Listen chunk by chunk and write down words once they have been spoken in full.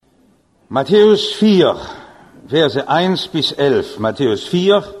Matthäus 4, Verse 1 bis 11. Matthäus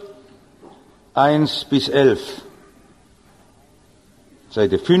 4, 1 bis 11.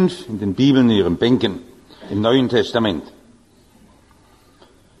 Seite 5 in den Bibeln in Ihren Bänken im Neuen Testament.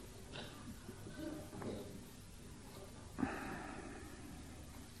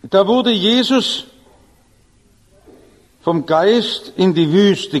 Da wurde Jesus vom Geist in die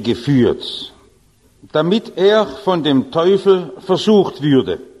Wüste geführt, damit er von dem Teufel versucht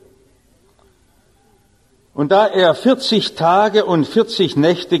würde. Und da er 40 Tage und 40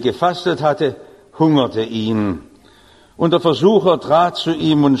 Nächte gefastet hatte, hungerte ihn. Und der Versucher trat zu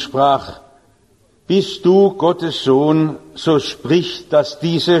ihm und sprach: Bist du Gottes Sohn, so sprich, dass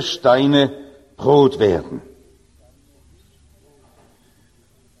diese Steine Brot werden.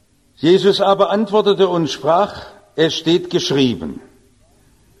 Jesus aber antwortete und sprach: Es steht geschrieben,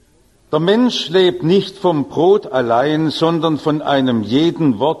 der Mensch lebt nicht vom Brot allein, sondern von einem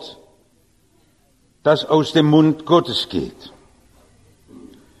jeden Wort, das aus dem Mund Gottes geht.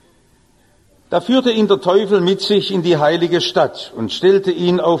 Da führte ihn der Teufel mit sich in die heilige Stadt und stellte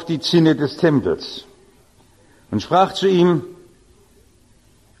ihn auf die Zinne des Tempels und sprach zu ihm: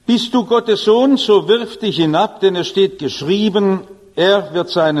 Bist du Gottes Sohn, so wirf dich hinab, denn es steht geschrieben, er wird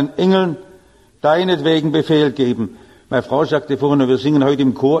seinen Engeln deinetwegen Befehl geben. Meine Frau sagte vorhin, wir singen heute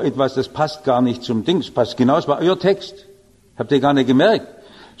im Chor etwas, das passt gar nicht zum Dings, passt genau, es war euer Text. Habt ihr gar nicht gemerkt.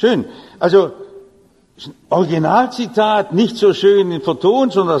 Schön. Also, Originalzitat, nicht so schön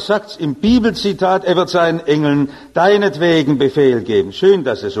vertont, sondern er sagt im Bibelzitat, er wird seinen Engeln deinetwegen Befehl geben. Schön,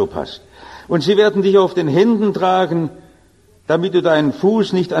 dass es so passt. Und sie werden dich auf den Händen tragen, damit du deinen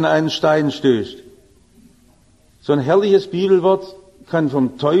Fuß nicht an einen Stein stößt. So ein herrliches Bibelwort kann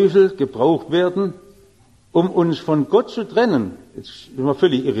vom Teufel gebraucht werden, um uns von Gott zu trennen. Jetzt sind wir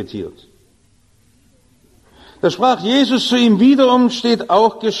völlig irritiert. Da sprach Jesus zu ihm wiederum, steht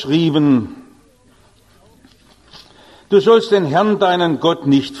auch geschrieben: Du sollst den Herrn, deinen Gott,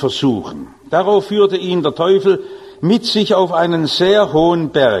 nicht versuchen. Darauf führte ihn der Teufel mit sich auf einen sehr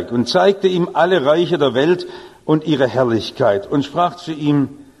hohen Berg und zeigte ihm alle Reiche der Welt und ihre Herrlichkeit und sprach zu ihm: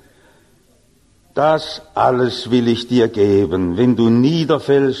 Das alles will ich dir geben, wenn du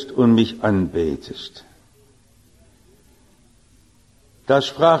niederfällst und mich anbetest. Da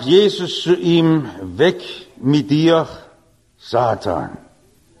sprach Jesus zu ihm: Weg mit dir, Satan.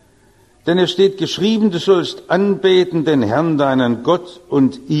 Denn es steht geschrieben, du sollst anbeten den Herrn, deinen Gott,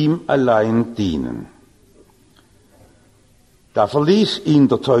 und ihm allein dienen. Da verließ ihn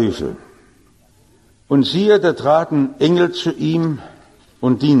der Teufel. Und siehe, da traten Engel zu ihm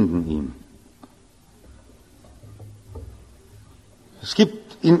und dienten ihm. Es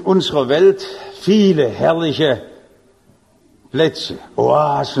gibt in unserer Welt viele herrliche Plätze,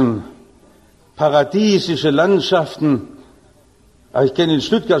 Oasen, paradiesische Landschaften. Ich kenne in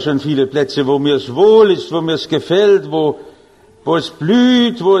Stuttgart schon viele Plätze, wo mir es wohl ist, wo mir es gefällt, wo es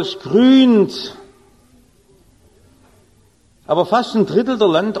blüht, wo es grünt. Aber fast ein Drittel der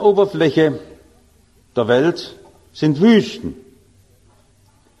Landoberfläche der Welt sind Wüsten.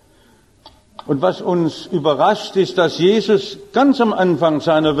 Und was uns überrascht, ist, dass Jesus ganz am Anfang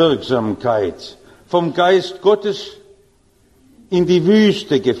seiner Wirksamkeit vom Geist Gottes in die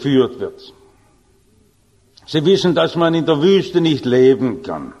Wüste geführt wird. Sie wissen, dass man in der Wüste nicht leben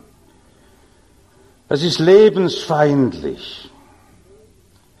kann. Das ist lebensfeindlich.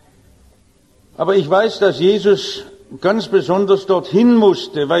 Aber ich weiß, dass Jesus ganz besonders dorthin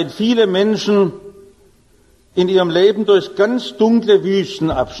musste, weil viele Menschen in ihrem Leben durch ganz dunkle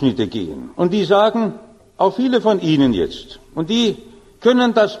Wüstenabschnitte gehen. Und die sagen, auch viele von Ihnen jetzt, und die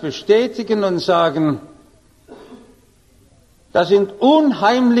können das bestätigen und sagen, das sind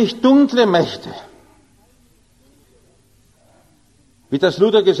unheimlich dunkle Mächte. Wie das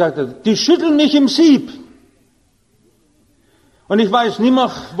Luther gesagt hat, die schütteln mich im Sieb. Und ich weiß nimmer,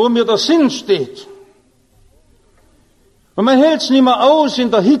 wo mir der Sinn steht. Und man hält's nimmer aus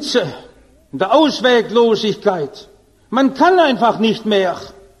in der Hitze, in der Ausweglosigkeit. Man kann einfach nicht mehr.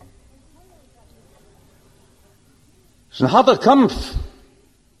 Es ist ein harter Kampf.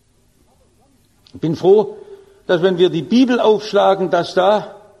 Ich bin froh, dass wenn wir die Bibel aufschlagen, dass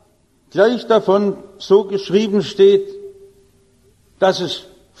da gleich davon so geschrieben steht, dass es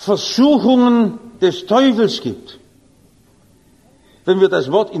Versuchungen des Teufels gibt. Wenn wir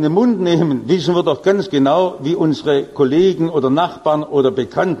das Wort in den Mund nehmen, wissen wir doch ganz genau, wie unsere Kollegen oder Nachbarn oder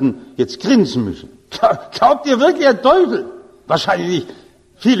Bekannten jetzt grinsen müssen. Glaubt ihr wirklich an Teufel? Wahrscheinlich nicht.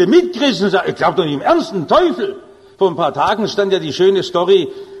 Viele Mitchristen sagen, ich glaube doch nicht im Ernst an Teufel. Vor ein paar Tagen stand ja die schöne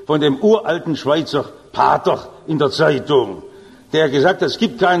Story von dem uralten Schweizer Pater in der Zeitung, der gesagt hat, es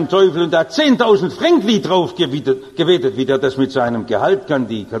gibt keinen Teufel, und der hat 10.000 Fränkli drauf gewettet, wie der das mit seinem Gehalt kann.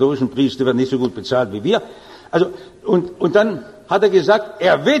 Die katholischen Priester werden nicht so gut bezahlt wie wir. Also, und dann hat er gesagt,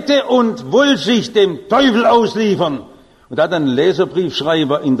 er wette und wolle sich dem Teufel ausliefern. Und da hat ein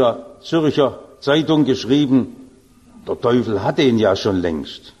Leserbriefschreiber in der Zürcher Zeitung geschrieben, der Teufel hatte ihn ja schon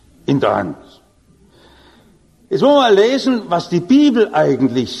längst in der Hand. Jetzt wollen wir mal lesen, was die Bibel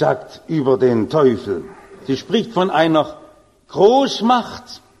eigentlich sagt über den Teufel. Sie spricht von einer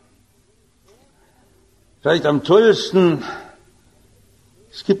Großmacht. Vielleicht am tollsten,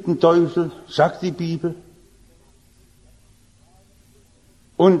 es gibt einen Teufel, sagt die Bibel.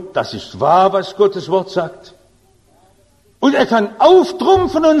 Und das ist wahr, was Gottes Wort sagt. Und er kann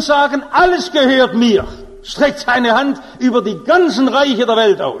auftrumpfen und sagen, alles gehört mir. Streckt seine Hand über die ganzen Reiche der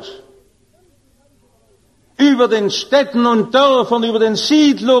Welt aus. Über den Städten und Dörfern, über den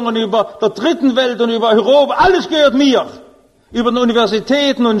Siedlungen, über der dritten Welt und über Europa. Alles gehört mir. Über den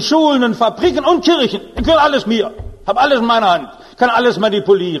Universitäten und Schulen und Fabriken und Kirchen. Gehört alles mir. Hab alles in meiner Hand. Kann alles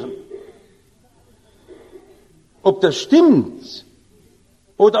manipulieren. Ob das stimmt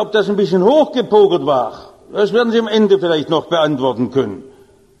oder ob das ein bisschen hochgepokert war, das werden Sie am Ende vielleicht noch beantworten können.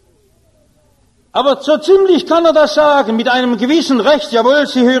 Aber so ziemlich kann er das sagen, mit einem gewissen Recht. Jawohl,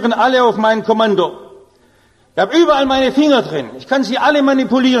 Sie hören alle auf mein Kommando. Ich habe überall meine Finger drin. Ich kann sie alle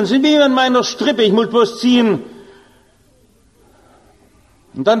manipulieren. Sie sind wie in meiner Strippe. Ich muss bloß ziehen.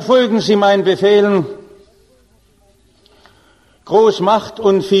 Und dann folgen Sie meinen Befehlen. Groß Macht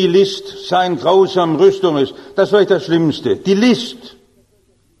und viel List seien grausam Rüstung ist. Das ist vielleicht das Schlimmste. Die List.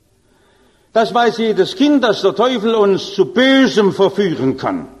 Das weiß jedes Kind, dass der Teufel uns zu Bösem verführen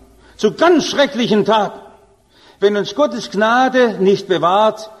kann. Zu ganz schrecklichen Taten. Wenn uns Gottes Gnade nicht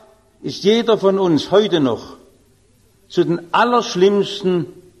bewahrt, ist jeder von uns heute noch zu den allerschlimmsten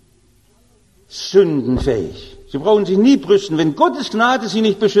Sünden fähig. Sie brauchen sich nie brüsten, wenn Gottes Gnade sie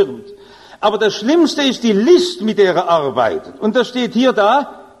nicht beschirmt. Aber das Schlimmste ist die List, mit der er arbeitet. Und das steht hier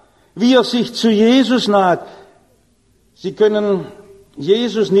da, wie er sich zu Jesus naht. Sie können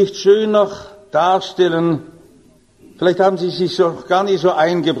Jesus nicht schöner darstellen. Vielleicht haben Sie sich so gar nicht so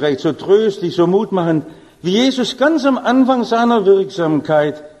eingeprägt, so tröstlich, so mutmachend, wie Jesus ganz am Anfang seiner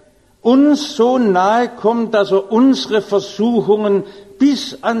Wirksamkeit uns so nahe kommt, dass er unsere Versuchungen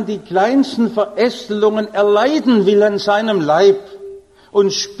bis an die kleinsten Verästelungen erleiden will an seinem Leib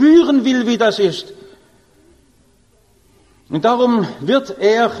und spüren will, wie das ist. Und darum wird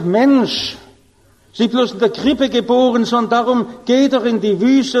er Mensch, nicht bloß in der Krippe geboren, sondern darum geht er in die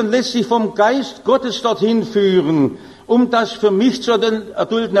Wüste und lässt sich vom Geist Gottes dorthin führen, um das für mich zu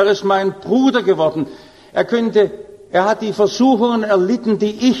erdulden. Er ist mein Bruder geworden. Er hat die Versuchungen erlitten,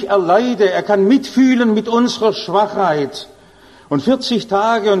 die ich erleide. Er kann mitfühlen mit unserer Schwachheit. Und 40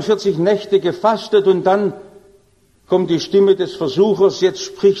 Tage und 40 Nächte gefastet und dann kommt die Stimme des Versuchers, jetzt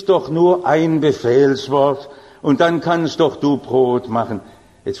sprich doch nur ein Befehlswort und dann kannst doch du Brot machen.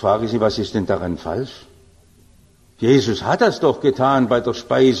 Jetzt frage ich Sie, was ist denn daran falsch? Jesus hat das doch getan bei der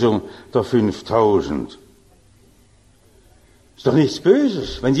Speisung der 5000. Ist doch nichts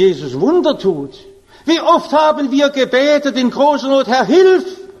Böses, wenn Jesus Wunder tut. Wie oft haben wir gebetet in großer Not, Herr, hilf,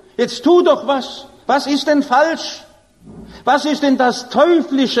 jetzt tu doch was. Was ist denn falsch? Was ist denn das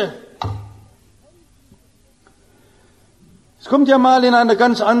Teuflische? Es kommt ja mal in einer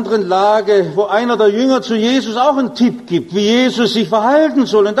ganz anderen Lage, wo einer der Jünger zu Jesus auch einen Tipp gibt, wie Jesus sich verhalten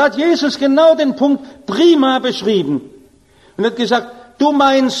soll. Und da hat Jesus genau den Punkt prima beschrieben. Und hat gesagt, du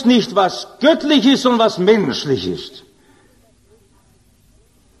meinst nicht, was göttlich ist, sondern was menschlich ist.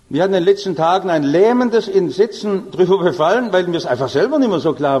 Wir hatten in den letzten Tagen ein lähmendes Entsetzen darüber befallen, weil mir es einfach selber nicht mehr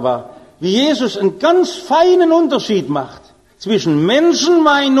so klar war, wie Jesus einen ganz feinen Unterschied macht zwischen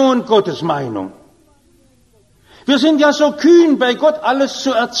Menschenmeinung und Gottes Meinung. Wir sind ja so kühn, bei Gott alles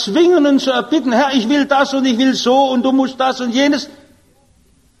zu erzwingen und zu erbitten. Herr, ich will das und ich will so und du musst das und jenes.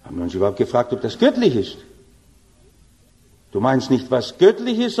 Haben wir uns überhaupt gefragt, ob das göttlich ist? Du meinst nicht, was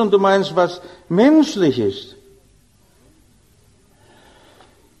göttlich ist, sondern du meinst, was menschlich ist.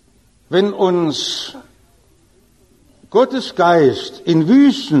 Wenn uns Gottes Geist in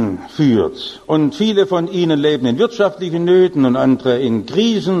Wüsten führt und viele von ihnen leben in wirtschaftlichen Nöten und andere in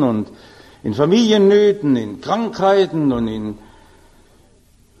Krisen und in Familiennöten, in Krankheiten und in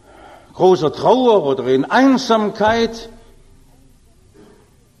großer Trauer oder in Einsamkeit,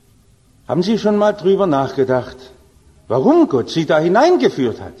 haben Sie schon mal drüber nachgedacht, warum Gott Sie da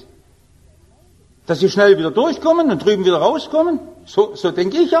hineingeführt hat? Dass Sie schnell wieder durchkommen und drüben wieder rauskommen? So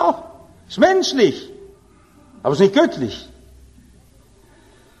denke ich auch. Ist menschlich, aber ist nicht göttlich.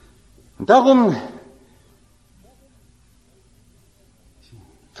 Und darum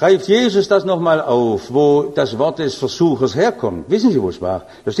greift Jesus das nochmal auf, wo das Wort des Versuchers herkommt. Wissen Sie, wo es war?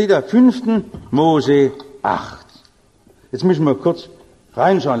 Da steht da 5. Mose 8. Jetzt müssen wir kurz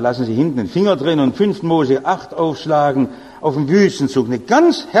reinschauen. Lassen Sie hinten den Finger drin und 5. Mose 8 aufschlagen auf dem Wüstenzug. Eine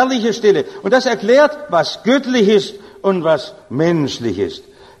ganz herrliche Stelle. Und das erklärt, was göttlich ist und was menschlich ist.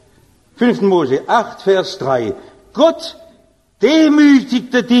 5. Mose 8, Vers 3. Gott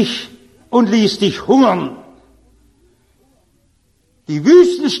demütigte dich und ließ dich hungern. Die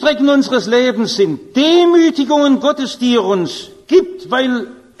Wüstenstrecken unseres Lebens sind Demütigungen Gottes, die er uns gibt, weil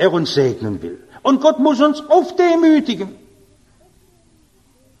er uns segnen will. Und Gott muss uns oft demütigen.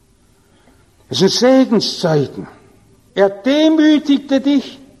 Es sind Segenszeiten. Er demütigte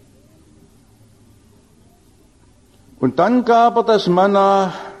dich. Und dann gab er das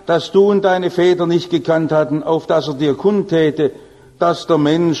Manna, das du und deine Väter nicht gekannt hatten, auf das er dir kundtäte, dass der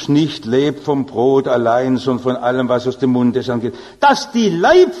Mensch nicht lebt vom Brot allein, sondern von allem, was aus dem Mund des Herrn geht. Dass die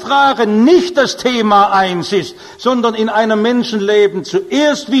Leibfrage nicht das Thema 1 ist, sondern in einem Menschenleben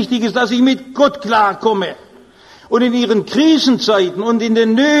zuerst wichtig ist, dass ich mit Gott klarkomme. Und in ihren Krisenzeiten und in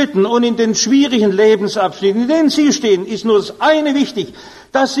den Nöten und in den schwierigen Lebensabschnitten, in denen sie stehen, ist nur das eine wichtig,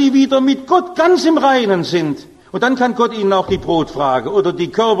 dass sie wieder mit Gott ganz im Reinen sind. Und dann kann Gott ihnen auch die Brotfrage oder die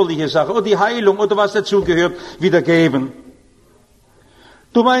körperliche Sache oder die Heilung oder was dazugehört wieder geben.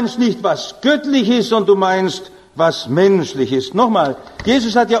 Du meinst nicht, was göttlich ist, sondern du meinst, was menschlich ist. Nochmal,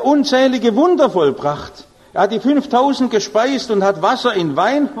 Jesus hat ja unzählige Wunder vollbracht. Er hat die 5000 gespeist und hat Wasser in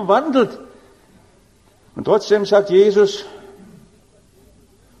Wein verwandelt. Und trotzdem sagt Jesus,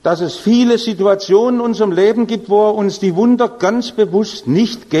 dass es viele Situationen in unserem Leben gibt, wo er uns die Wunder ganz bewusst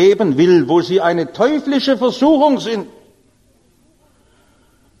nicht geben will, wo sie eine teuflische Versuchung sind.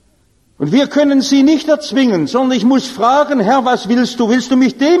 Und wir können sie nicht erzwingen, sondern ich muss fragen, Herr, was willst du? Willst du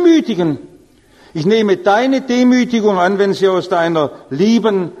mich demütigen? Ich nehme deine Demütigung an, wenn sie aus deiner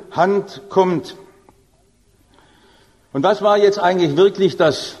lieben Hand kommt. Und was war jetzt eigentlich wirklich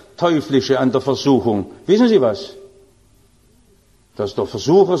das Teuflische an der Versuchung? Wissen Sie was? Dass der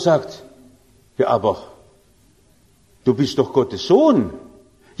Versucher sagt, ja, aber du bist doch Gottes Sohn.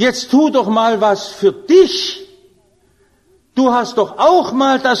 Jetzt tu doch mal was für dich. Du hast doch auch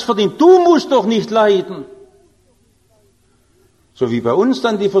mal das verdient. Du musst doch nicht leiden. So wie bei uns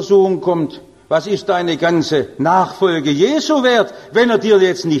dann die Versuchung kommt, was ist deine ganze Nachfolge Jesu wert, wenn er dir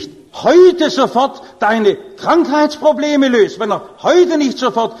jetzt nicht heute sofort deine Krankheitsprobleme löst, wenn er heute nicht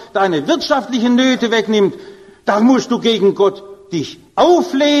sofort deine wirtschaftlichen Nöte wegnimmt, da musst du gegen Gott dich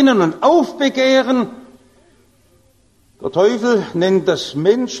auflehnen und aufbegehren. Der Teufel nennt das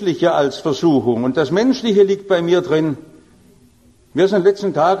Menschliche als Versuchung und das Menschliche liegt bei mir drin. Mir ist in den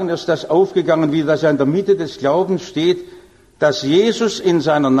letzten Tagen erst das aufgegangen, wie das ja in der Mitte des Glaubens steht, dass Jesus in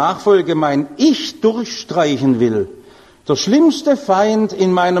seiner Nachfolge mein Ich durchstreichen will. Der schlimmste Feind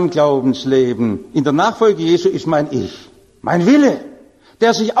in meinem Glaubensleben, in der Nachfolge Jesu, ist mein Ich, mein Wille,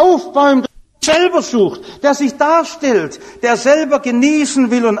 der sich aufbäumt, selber sucht, der sich darstellt, der selber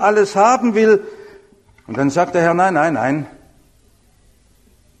genießen will und alles haben will. Und dann sagt der Herr, nein, nein, nein,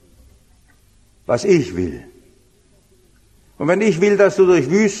 was ich will. Und wenn ich will, dass du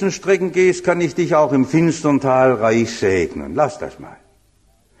durch Wüstenstrecken gehst, kann ich dich auch im finstern Tal reich segnen. Lass das mal.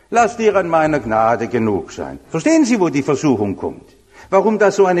 Lass dir an meiner Gnade genug sein. Verstehen Sie, wo die Versuchung kommt? Warum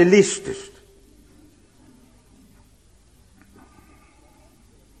das so eine List ist?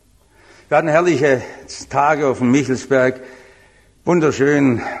 Wir hatten herrliche Tage auf dem Michelsberg.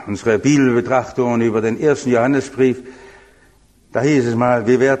 Wunderschön, unsere Bibelbetrachtungen über den 1. Johannesbrief. Da hieß es mal,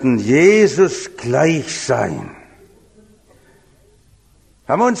 wir werden Jesus gleich sein.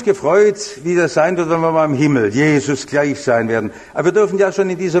 Haben wir uns gefreut, wie das sein wird, wenn wir mal im Himmel Jesus gleich sein werden. Aber wir dürfen ja schon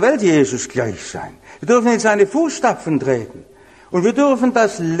in dieser Welt Jesus gleich sein. Wir dürfen in seine Fußstapfen treten. Und wir dürfen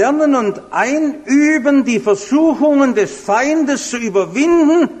das lernen und einüben, die Versuchungen des Feindes zu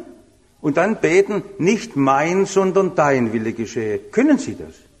überwinden und dann beten, nicht mein, sondern dein Wille geschehe. Können Sie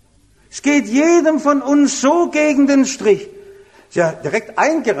das? Es geht jedem von uns so gegen den Strich. Es ist ja direkt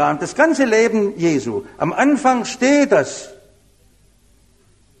eingerahmt, das ganze Leben Jesu. Am Anfang steht das.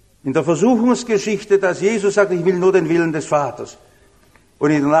 In der Versuchungsgeschichte, dass Jesus sagt, ich will nur den Willen des Vaters. Und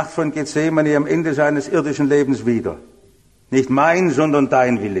in der Nacht von Gethsemane am Ende seines irdischen Lebens wieder. Nicht mein, sondern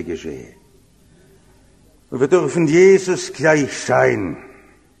dein Wille geschehe. Und wir dürfen Jesus gleich sein.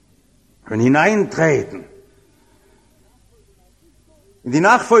 Und hineintreten. In die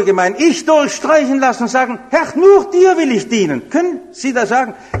Nachfolge mein Ich durchstreichen lassen und sagen, Herr, nur dir will ich dienen. Können Sie das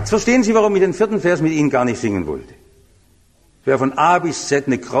sagen? Jetzt verstehen Sie, warum ich den 4. Vers mit Ihnen gar nicht singen wollte. Es wäre von A bis Z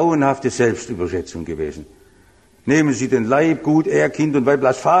eine grauenhafte Selbstüberschätzung gewesen. Nehmen Sie den Leib, Gut, Kind und Weib,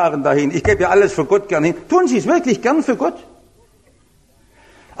 lass fahren dahin. Ich gebe ja alles für Gott gern hin. Tun Sie es wirklich gern für Gott?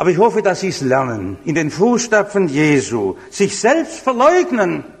 Aber ich hoffe, dass Sie es lernen, in den Fußstapfen Jesu, sich selbst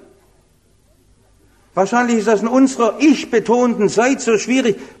verleugnen. Wahrscheinlich ist das in unserer ich-betonten Zeit so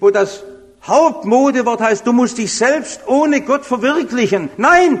schwierig, wo das Hauptmodewort heißt, du musst dich selbst ohne Gott verwirklichen.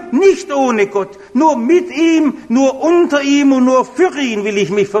 Nein, nicht ohne Gott. Nur mit ihm, nur unter ihm und nur für ihn will ich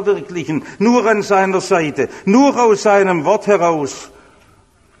mich verwirklichen. Nur an seiner Seite, nur aus seinem Wort heraus.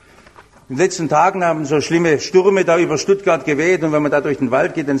 In den letzten Tagen haben so schlimme Stürme da über Stuttgart geweht und wenn man da durch den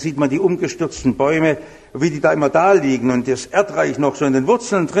Wald geht, dann sieht man die umgestürzten Bäume, wie die da immer da liegen und das Erdreich noch so in den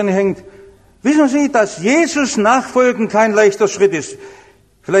Wurzeln drin hängt. Wissen Sie, dass Jesus nachfolgen kein leichter Schritt ist?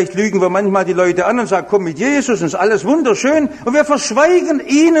 Vielleicht lügen wir manchmal die Leute an und sagen, komm mit Jesus, und ist alles wunderschön. Und wir verschweigen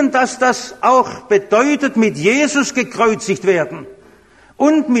ihnen, dass das auch bedeutet, mit Jesus gekreuzigt werden.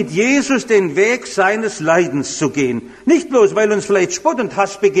 Und mit Jesus den Weg seines Leidens zu gehen. Nicht bloß, weil uns vielleicht Spott und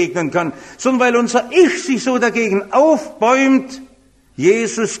Hass begegnen kann, sondern weil unser Ich sich so dagegen aufbäumt,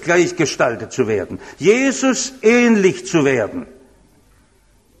 Jesus gleichgestaltet zu werden. Jesus ähnlich zu werden.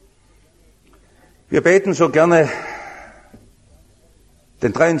 Wir beten so gerne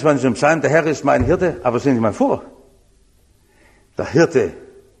den 23. Psalm, der Herr ist mein Hirte, aber sehen Sie mal vor, der Hirte,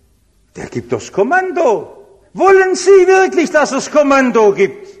 der gibt das Kommando. Wollen Sie wirklich, dass es Kommando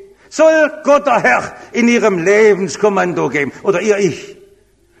gibt? Soll Gott der Herr in Ihrem Leben das Kommando geben, oder Ihr Ich?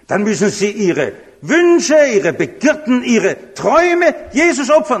 Dann müssen Sie Ihre Wünsche, Ihre Begierden, Ihre Träume Jesus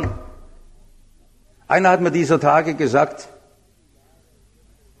opfern. Einer hat mir dieser Tage gesagt,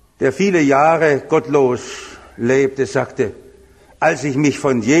 der viele Jahre gottlos lebte, sagte, als ich mich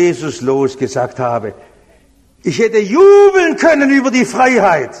von Jesus losgesagt habe, ich hätte jubeln können über die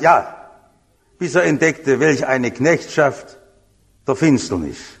Freiheit, ja, bis er entdeckte, welch eine Knechtschaft der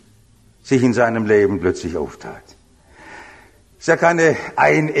Finsternis sich in seinem Leben plötzlich auftat. Es ist ja keine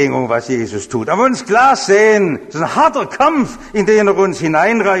Einengung, was Jesus tut, aber wir uns klar sehen, es ist ein harter Kampf, in den er uns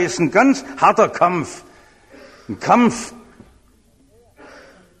hineinreißt, ein ganz harter Kampf, ein Kampf,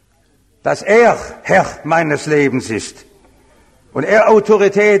 dass er Herr meines Lebens ist. Und er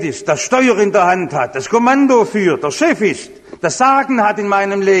Autorität ist, das Steuer in der Hand hat, das Kommando führt, der Chef ist, das Sagen hat in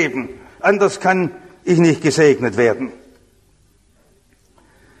meinem Leben. Anders kann ich nicht gesegnet werden.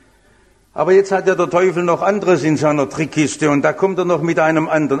 Aber jetzt hat ja der Teufel noch anderes in seiner Trickkiste und da kommt er noch mit einem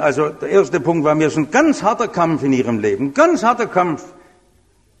anderen. Also der erste Punkt war mir so ein ganz harter Kampf in ihrem Leben, ganz harter Kampf.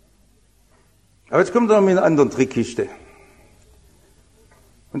 Aber jetzt kommt er noch mit einer anderen Trickkiste.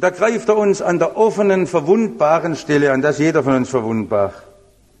 Und da greift er uns an der offenen, verwundbaren Stelle an, das ist jeder von uns verwundbar.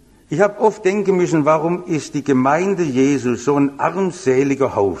 Ich habe oft denken müssen, warum ist die Gemeinde Jesu so ein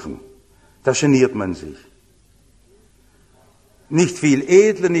armseliger Haufen? Da geniert man sich. Nicht viel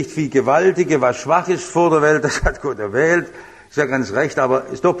Edle, nicht viel Gewaltige, was schwach ist vor der Welt, das hat Gott erwählt, ist ja ganz recht, aber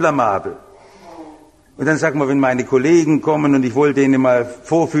ist doch blamabel. Und dann sagt man, wenn meine Kollegen kommen und ich wollte denen mal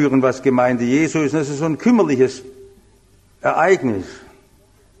vorführen, was Gemeinde Jesu ist, das ist so ein kümmerliches Ereignis.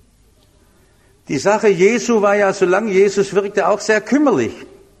 Die Sache Jesu war ja, solange Jesus wirkte, auch sehr kümmerlich.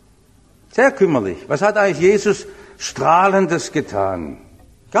 Sehr kümmerlich. Was hat eigentlich Jesus Strahlendes getan?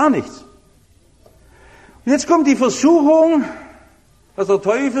 Gar nichts. Und jetzt kommt die Versuchung, was der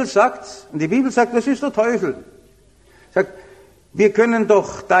Teufel sagt, und die Bibel sagt, das ist der Teufel. Sagt, wir können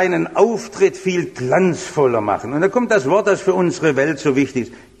doch deinen Auftritt viel glanzvoller machen. Und da kommt das Wort, das für unsere Welt so wichtig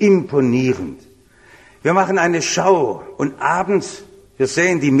ist, imponierend. Wir machen eine Schau und abends, wir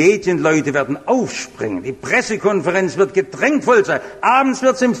sehen, die Medienleute werden aufspringen, die Pressekonferenz wird gedrängt voll sein, abends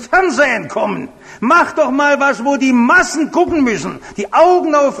wird es im Fernsehen kommen. Mach doch mal was, wo die Massen gucken müssen, die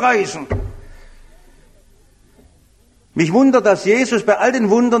Augen aufreißen. Mich wundert, dass Jesus bei all den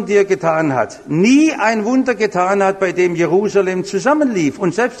Wundern, die er getan hat, nie ein Wunder getan hat, bei dem Jerusalem zusammenlief.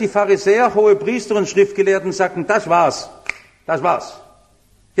 Und selbst die Pharisäer, Hohepriester und Schriftgelehrten sagten, das war's.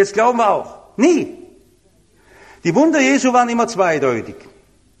 Jetzt glauben wir auch. Nie. Die Wunder Jesu waren immer zweideutig.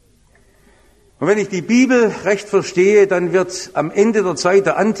 Und wenn ich die Bibel recht verstehe, dann wird am Ende der Zeit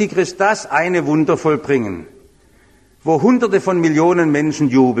der Antichrist das eine Wunder vollbringen, wo Hunderte von Millionen Menschen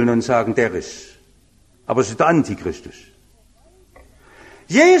jubeln und sagen, der ist. Aber es ist der Antichristus.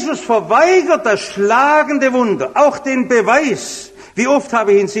 Jesus verweigert das schlagende Wunder, auch den Beweis. Wie oft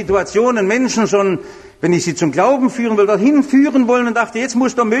habe ich in Situationen Menschen schon, wenn ich sie zum Glauben führen will, dorthin führen wollen und dachte, jetzt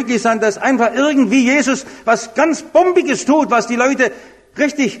muss doch möglich sein, dass einfach irgendwie Jesus was ganz Bombiges tut, was die Leute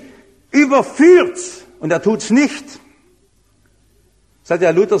richtig überführt. Und er tut's nicht. Das hat ja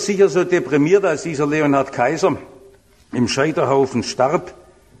Luther sicher so deprimiert, als dieser Leonhard Kaiser im Scheiterhaufen starb.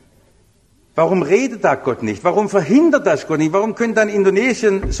 Warum redet da Gott nicht? Warum verhindert das Gott nicht? Warum können dann in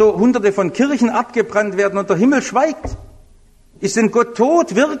Indonesien so Hunderte von Kirchen abgebrannt werden und der Himmel schweigt? Ist denn Gott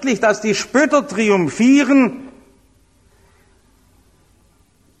tot wirklich, dass die Spötter triumphieren?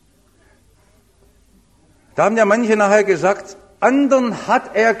 Da haben ja manche nachher gesagt, anderen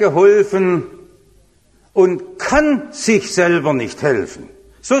hat er geholfen und kann sich selber nicht helfen.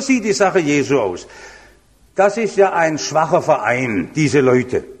 So sieht die Sache Jesu aus. Das ist ja ein schwacher Verein, diese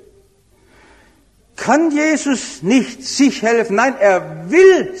Leute. Kann Jesus nicht sich helfen? Nein, er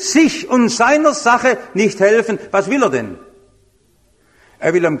will sich und seiner Sache nicht helfen. Was will er denn?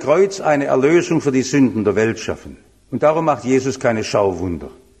 Er will am Kreuz eine Erlösung für die Sünden der Welt schaffen. Und darum macht Jesus keine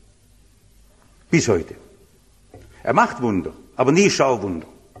Schauwunder. Bis heute. Er macht Wunder, aber nie Schauwunder.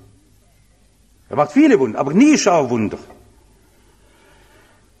 Er macht viele Wunder, aber nie Schauwunder.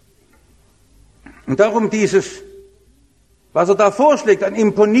 Und darum dieses, was er da vorschlägt, an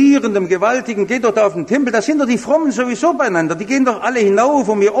imponierendem, gewaltigen, geht doch da auf den Tempel, da sind doch die Frommen sowieso beieinander, die gehen doch alle hinauf,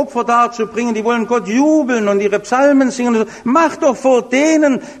 um ihr Opfer darzubringen, die wollen Gott jubeln und ihre Psalmen singen. Und so. Mach doch vor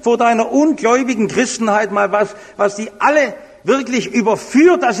denen, vor deiner ungläubigen Christenheit mal was die alle wirklich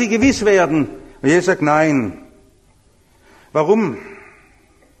überführt, dass sie gewiss werden. Und Jesus sagt, nein. Warum?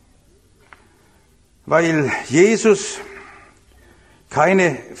 Weil Jesus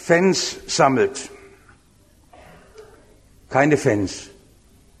keine Fans sammelt. Keine Fans.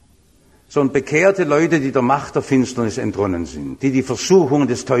 Sondern bekehrte Leute, die der Macht der Finsternis entronnen sind, die die Versuchungen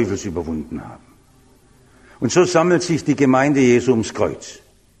des Teufels überwunden haben. Und so sammelt sich die Gemeinde Jesu ums Kreuz.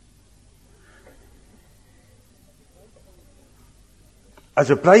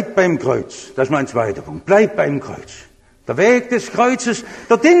 Also bleibt beim Kreuz. Das ist mein zweiter Punkt. Bleibt beim Kreuz. Der Weg des Kreuzes,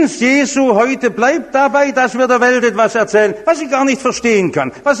 der Dienst Jesu heute bleibt dabei, dass wir der Welt etwas erzählen, was sie gar nicht verstehen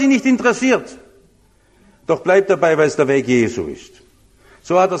kann, was sie nicht interessiert. Doch bleibt dabei, weil es der Weg Jesu ist.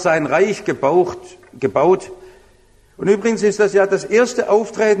 So hat er sein Reich gebaut. Und übrigens ist das ja das erste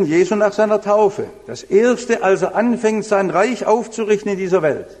Auftreten Jesu nach seiner Taufe. Das erste, als er anfängt, sein Reich aufzurichten in dieser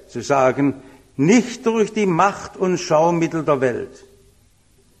Welt. Zu sagen, nicht durch die Macht und Schaumittel der Welt.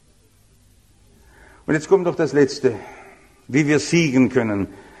 Und jetzt kommt noch das Letzte, wie wir siegen können.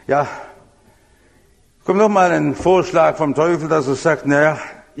 Ja, kommt noch mal ein Vorschlag vom Teufel, dass er sagt, naja,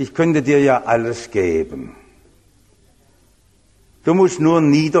 ich könnte dir ja alles geben. Du musst nur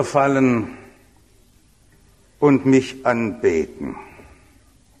niederfallen und mich anbeten.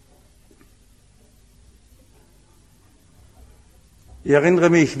 Ich erinnere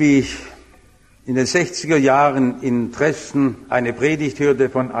mich, wie ich in den 60er Jahren in Dresden eine Predigt hörte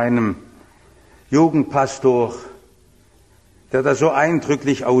von einem Jugendpastor, der das so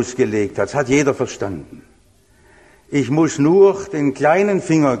eindrücklich ausgelegt hat. Das hat jeder verstanden. Ich muss nur den kleinen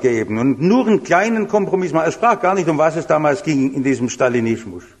Finger geben und nur einen kleinen Kompromiss machen. Er sprach gar nicht, um was es damals ging in diesem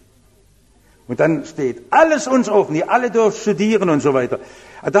Stalinismus. Und dann steht alles uns offen, ihr alle dürft studieren und so weiter.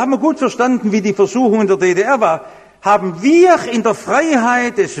 Da haben wir gut verstanden, wie die Versuchung in der DDR war. Haben wir in der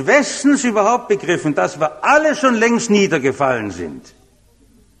Freiheit des Westens überhaupt begriffen, dass wir alle schon längst niedergefallen sind?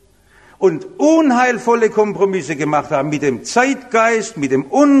 Und unheilvolle Kompromisse gemacht haben mit dem Zeitgeist, mit dem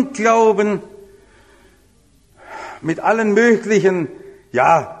Unglauben, mit allen möglichen,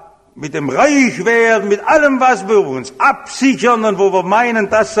 ja, mit dem Reichwerden, mit allem, was wir uns absichern und wo wir meinen,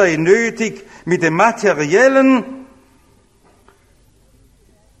 das sei nötig, mit dem Materiellen.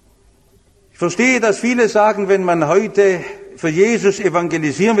 Ich verstehe, dass viele sagen, wenn man heute für Jesus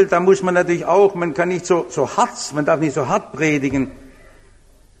evangelisieren will, dann muss man natürlich auch, man kann nicht so hart, man darf nicht so hart predigen.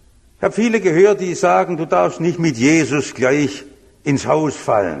 Ich habe viele gehört, die sagen, du darfst nicht mit Jesus gleich ins Haus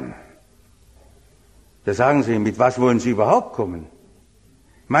fallen. Da sagen sie, mit was wollen sie überhaupt kommen?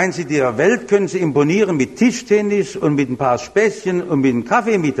 Meinen Sie, der Welt können sie imponieren mit Tischtennis und mit ein paar Späßchen und mit einem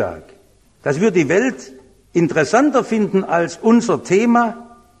Kaffeemittag? Das wird die Welt interessanter finden als unser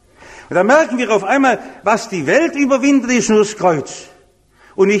Thema. Und da merken wir auf einmal, was die Welt überwindet, ist nur das Kreuz.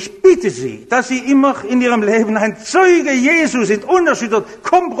 Und ich bitte Sie, dass Sie immer in Ihrem Leben ein Zeuge Jesu sind, unerschüttert,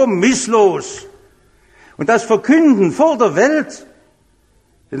 kompromisslos. Und das verkünden vor der Welt,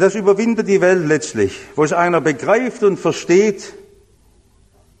 denn das überwindet die Welt letztlich, wo es einer begreift und versteht.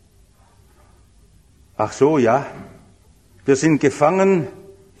 Ach so, ja, wir sind gefangen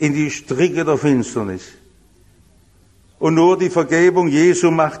in die Stricke der Finsternis. Und nur die Vergebung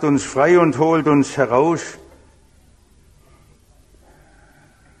Jesu macht uns frei und holt uns heraus.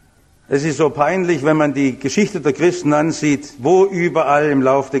 Es ist so peinlich, wenn man die Geschichte der Christen ansieht, wo überall im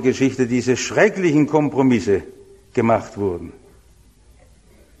Lauf der Geschichte diese schrecklichen Kompromisse gemacht wurden.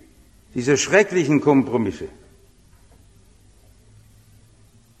 Diese schrecklichen Kompromisse.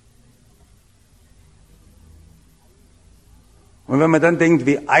 Und wenn man dann denkt,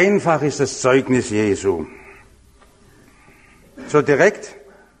 wie einfach ist das Zeugnis Jesu. So direkt.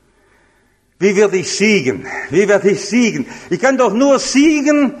 Wie werde ich siegen? Wie werde ich siegen? Ich kann doch nur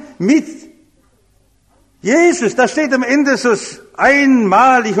siegen mit Jesus. Das steht am Ende so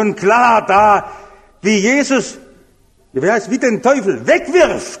einmalig und klar da. wie Jesus, wie den Teufel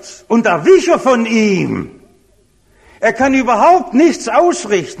wegwirft und erwische von ihm. Er kann überhaupt nichts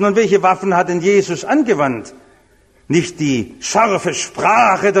ausrichten. Und welche Waffen hat denn Jesus angewandt? Nicht die scharfe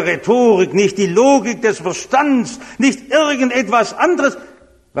Sprache der Rhetorik, nicht die Logik des Verstands, nicht irgendetwas anderes.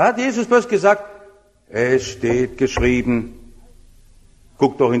 Was hat Jesus bloß gesagt? Es steht geschrieben.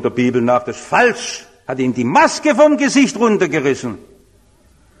 Guck doch in der Bibel nach, das ist falsch. Hat ihm die Maske vom Gesicht runtergerissen.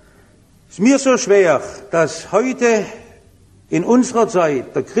 Es ist mir so schwer, dass heute in unserer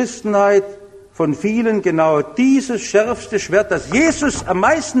Zeit der Christenheit von vielen genau dieses schärfste Schwert, das Jesus am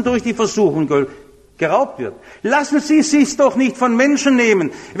meisten durch die Versuchung geraubt wird. Lassen Sie es sich doch nicht von Menschen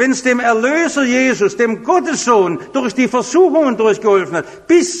nehmen, wenn es dem Erlöser Jesus, dem Gottessohn, durch die Versuchungen durchgeholfen hat,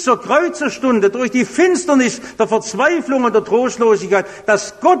 bis zur Kreuzerstunde, durch die Finsternis der Verzweiflung und der Trostlosigkeit,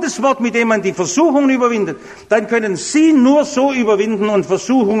 das Gotteswort, mit dem man die Versuchungen überwindet, dann können Sie nur so überwinden und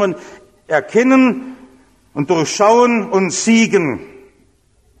Versuchungen erkennen und durchschauen und siegen.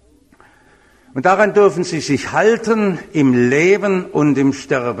 Und daran dürfen Sie sich halten im Leben und im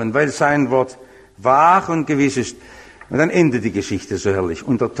Sterben, weil sein Wort wahr und gewiss ist. Und dann endet die Geschichte so herrlich.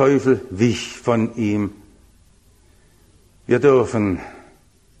 Und der Teufel wich von ihm. Wir dürfen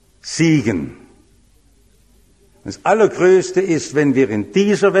siegen. Das Allergrößte ist, wenn wir in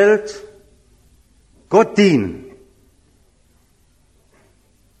dieser Welt Gott dienen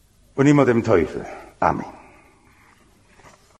und immer dem Teufel. Amen.